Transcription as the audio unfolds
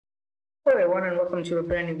Hello everyone and welcome to a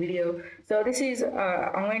brand new video. So this is,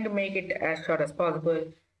 I'm going to make it as short as possible.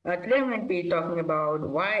 Today I'm going to be talking about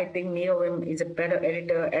why I think Neovim is a better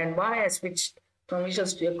editor and why I switched from Visual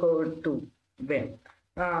Studio Code to Vim.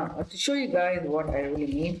 To show you guys what I really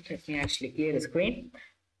mean, let me actually clear the screen.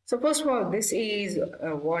 So first of all, this is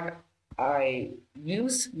what I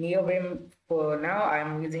use Neovim for now.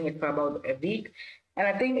 I'm using it for about a week and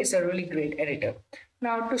I think it's a really great editor.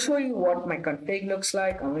 Now to show you what my config looks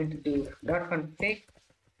like, I'm going to do .config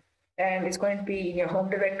and it's going to be in your home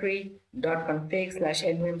directory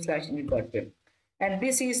 .config/nvim/init.vim. And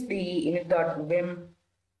this is the init.vim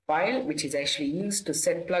file which is actually used to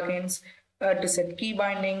set plugins, to set key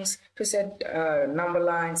bindings, to set number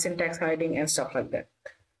lines, syntax hiding and stuff like that.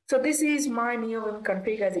 So this is my Neovim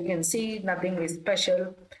config. As you can see, nothing is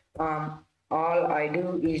special. All I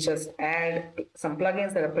do is just add some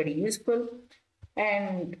plugins that are pretty useful.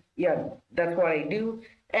 And yeah, that's what I do.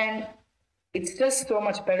 And it's just so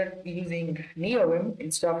much better using Neovim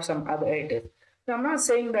instead of some other editors. So I'm not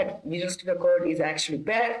saying that Visual Studio Code is actually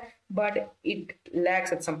bad, but it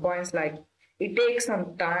lacks at some points. Like it takes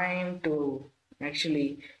some time to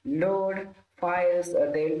actually load files.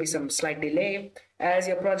 There will be some slight delay as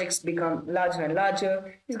your projects become larger and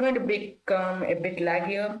larger. It's going to become a bit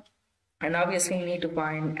laggier. And obviously you need to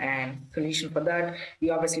find a solution for that.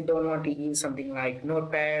 You obviously don't want to use something like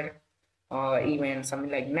Notepad or even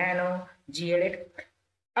something like Nano, gedit.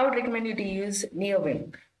 I would recommend you to use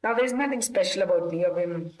Neovim. Now there's nothing special about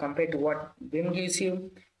Neovim compared to what Vim gives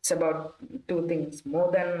you. It's about two things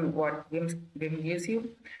more than what Vim gives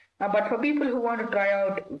you. But for people who want to try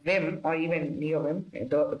out Vim or even Neovim,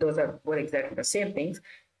 those are both exactly the same things.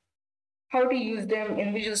 How to use them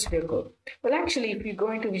in Visual Studio Code? Well, actually, if you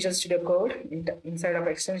go into Visual Studio Code, inside of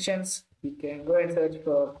extensions, you can go and search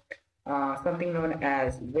for something known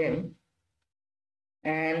as Vim.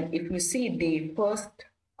 And if you see the first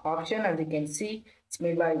option, as you can see, it's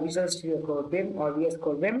made by Visual Studio Code Vim or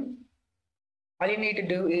VSCode Vim. All you need to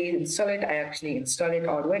do is install it. I actually installed it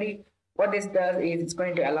already. What this does is it's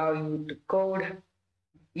going to allow you to code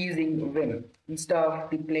using Vim instead of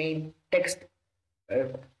the plain text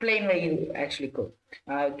plain way you actually code.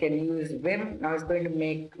 Can use Vim. Now it's going to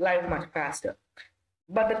make life much faster.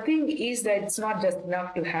 But the thing is that it's not just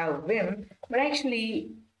enough to have Vim, but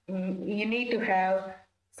actually you need to have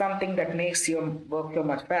something that makes your workflow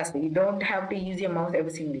much faster. You don't have to use your mouse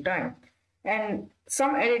every single time. And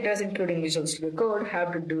some editors, including Visual Studio Code,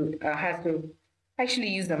 have to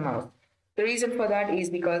actually use the mouse. The reason for that is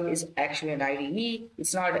because it's actually an IDE.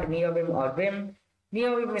 It's not Neovim or Vim.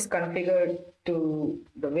 Neovim is configured to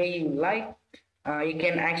the way you like. You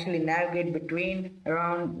can actually navigate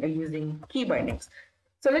around using key bindings.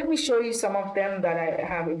 So let me show you some of them that I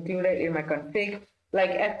have included in my config,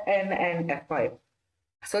 like Fn and F5.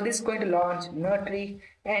 So this is going to launch Nursery,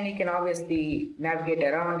 and you can obviously navigate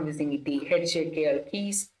around using the HKL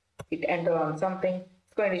keys. Hit enter on something.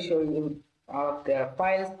 It's going to show you all of the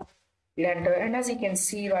files. Hit enter, and as you can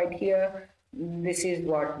see right here, this is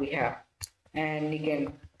what we have. And you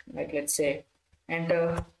can, like, let's say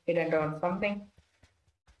hit enter on something,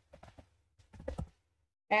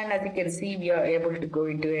 and as you can see, we are able to go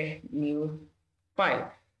into a new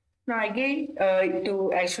file. Now again,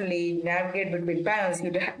 to actually navigate between panels,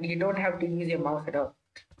 you don't have to use your mouse at all.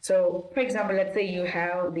 So for example, let's say you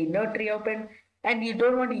have the notary open and you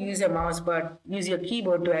don't want to use your mouse but use your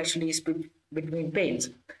keyboard to actually switch between panes.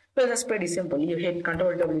 So that's pretty simple. You hit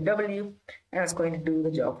Ctrl WW and it's going to do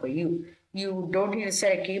the job for you. You don't need to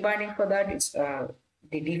set a key binding for that. It's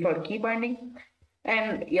the default key binding.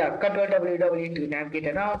 And yeah, Ctrl WW to navigate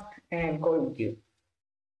around and colon Q.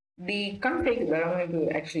 The config that I'm going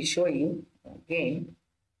to actually show you again.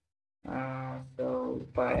 So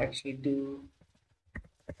if I actually do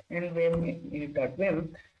nvim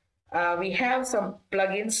init.vim, we have some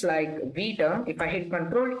plugins like vterm. If I hit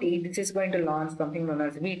Ctrl T, this is going to launch something known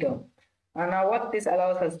as vterm. Now what this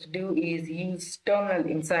allows us to do is use terminal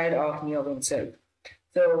inside of Neovim itself.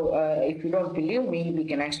 So if you don't believe me, we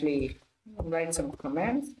can actually write some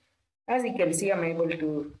commands. As you can see, I'm able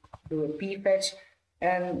to do a pfetch,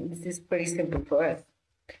 and this is pretty simple for us.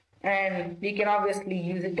 And we can obviously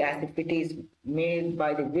use it as if it is made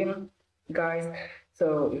by the Vim guys.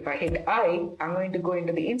 So if I hit I, I'm going to go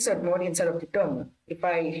into the insert mode instead of the terminal. If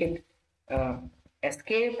I hit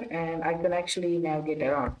escape, and I can actually navigate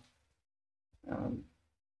around.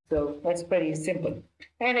 So that's pretty simple.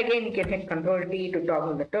 And again, you can hit Ctrl T to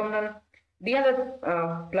toggle the terminal. The other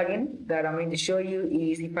plugin that I'm going to show you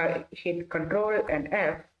is if I hit Ctrl and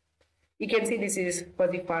F, you can see this is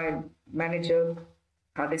Fuzzy File Manager.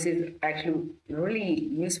 This is actually really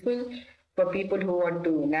useful for people who want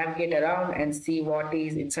to navigate around and see what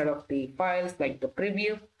is inside of the files, like the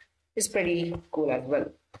preview, is pretty cool as well.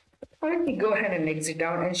 Let me go ahead and exit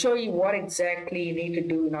out and show you what exactly you need to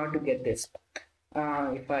do in order to get this.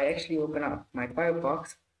 If I actually open up my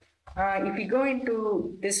Firefox, if you go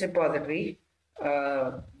into this repository,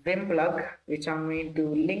 Vim plug, which I'm going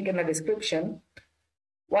to link in the description,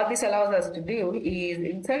 what this allows us to do is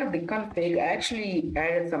inside of the config, I actually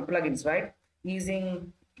added some plugins, right?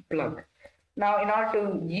 Using plug. Now, in order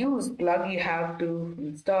to use plug, you have to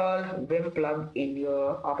install Vim plug in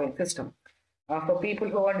your operating system. For people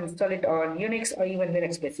who want to install it on Unix or even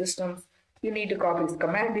Linux-based systems, you need to copy this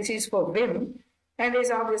command. This is for Vim, and there's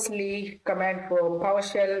obviously command for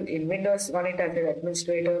PowerShell in Windows, run it as an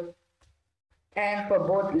administrator. And for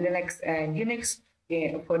both Linux and Unix,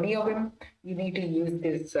 for Neovim, you need to use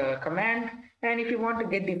this command. And if you want to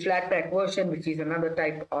get the Flatpak version, which is another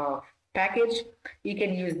type of package, you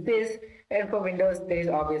can use this. And for Windows, there is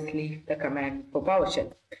obviously the command for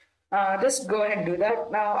PowerShell. Just go ahead and do that.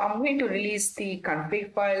 Now, I'm going to release the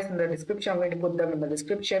config files in the description. I'm going to put them in the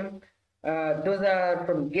description. Those are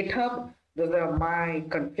from GitHub. Those are my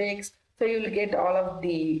configs. So you'll get all of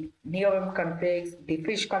the Neovim configs, the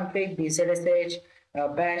fish config, the ZSH,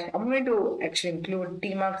 bash. I'm going to actually include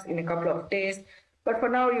tmux in a couple of days. But for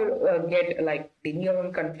now, you'll get like the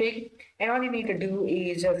Neovim config. And all you need to do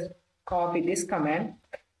is just copy this command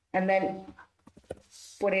and then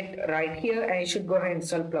put it right here, and it should go ahead and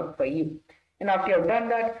install plug for you. And after you've done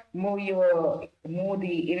that, move the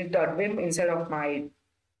init.vim inside of my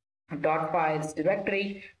 .files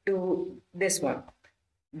directory to this one,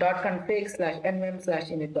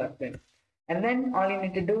 .config/nvim/init.vim. And then all you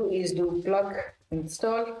need to do is do plug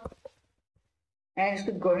install, and it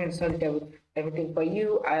should go ahead and install everything for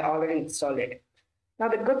you. I already installed it. Now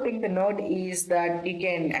the good thing to note is that you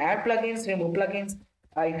can add plugins, remove plugins.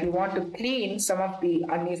 If you want to clean some of the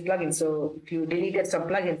unused plugins, so if you deleted some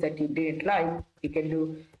plugins that you didn't like, you can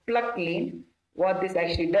do plug clean. What this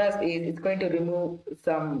actually does is it's going to remove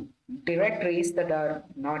some directories that are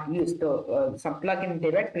not used, so some plugin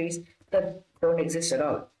directories that don't exist at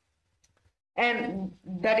all. And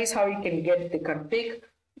that is how you can get the config.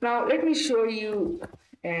 Now let me show you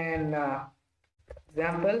an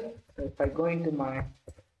example. So if I go into my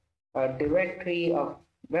directory of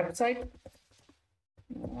website,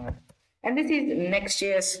 and this is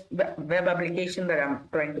Next.js web application that I'm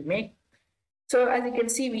trying to make. So as you can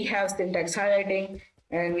see, we have syntax highlighting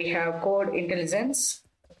and we have code intelligence.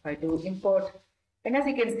 If I do import, and as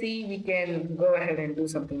you can see, we can go ahead and do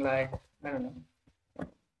something like, I don't know,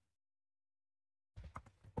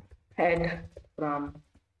 head from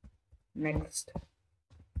next/head.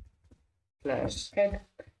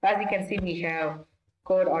 As you can see, we have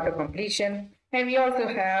code auto completion, and we also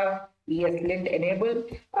have Eslint enabled.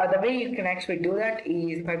 The way you can actually do that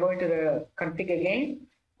is if I go into the config again,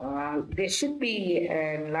 there should be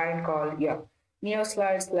a line called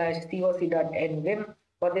neo/coc.nvim.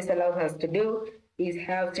 What this allows us to do is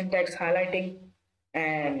have syntax highlighting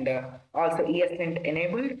and also Eslint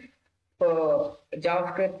enabled for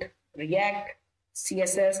JavaScript, React,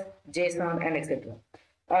 CSS, JSON, and etc.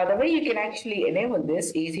 The way you can actually enable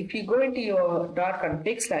this is if you go into your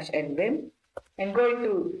 .config/nvim and go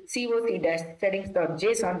into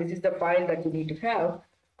coc-settings.json, this is the file that you need to have.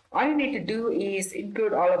 All you need to do is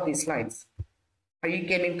include all of these lines. You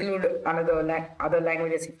can include other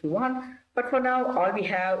languages if you want, but for now, all we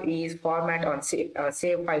have is format on save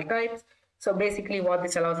file types. So basically what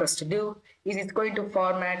this allows us to do is it's going to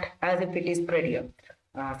format as if it is prettier.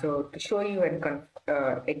 So to show you an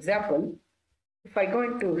example, if I go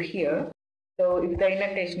into here, so if the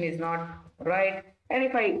indentation is not right, and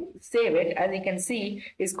if I save it, as you can see,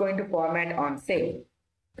 it's going to format on save.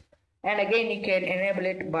 And again, you can enable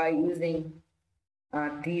it by using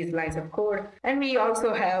these lines of code. And we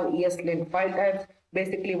also have Eslint file types.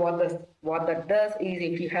 Basically, what that does is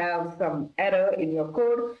if you have some error in your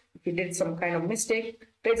code, if you did some kind of mistake,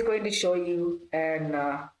 it's going to show you an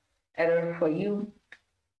error for you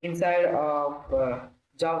inside of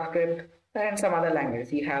JavaScript and some other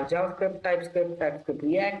languages. You have JavaScript, TypeScript,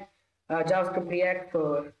 React, JavaScript React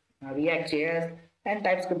for React.js, and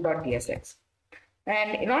TypeScript.tsx.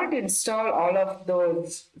 And in order to install all of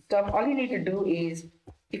those stuff, all you need to do is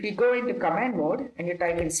if you go into command mode and you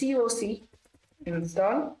type in coc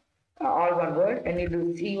install, all one word, and you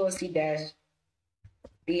do coc-ds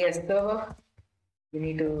server, you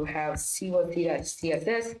need to have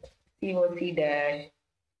coc-css,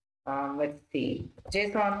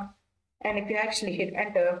 coc-JSON, and if you actually hit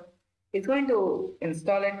enter, it's going to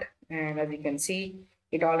install it. And as you can see,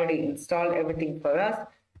 it already installed everything for us.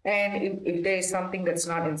 And if there is something that's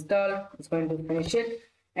not installed, it's going to finish it.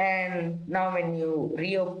 And now when you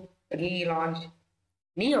relaunch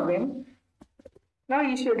Neovim, now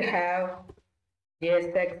you should have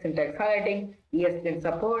JSX, syntax highlighting, Eslint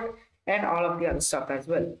support, and all of the other stuff as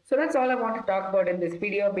well. So that's all I want to talk about in this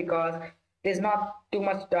video, because there's not too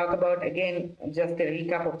much to talk about. Again, just a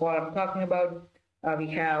recap of what I'm talking about. We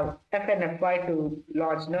have F and F5 to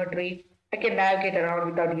launch Nursery. I can navigate around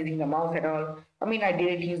without using the mouse at all. I mean, I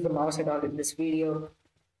didn't use the mouse at all in this video.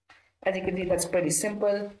 As you can see, that's pretty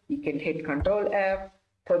simple. You can hit Control F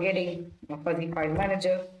for getting a fuzzy file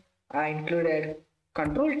manager. I included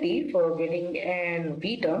Control T for getting an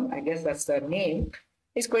vterm, I guess that's the name.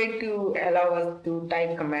 It's going to allow us to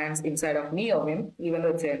type commands inside of Neovim, even though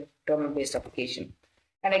it's a terminal-based application.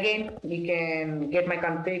 And again, you can get my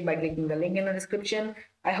config by clicking the link in the description.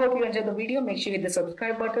 I hope you enjoyed the video. Make sure you hit the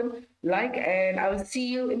subscribe button, like, and I will see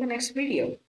you in the next video.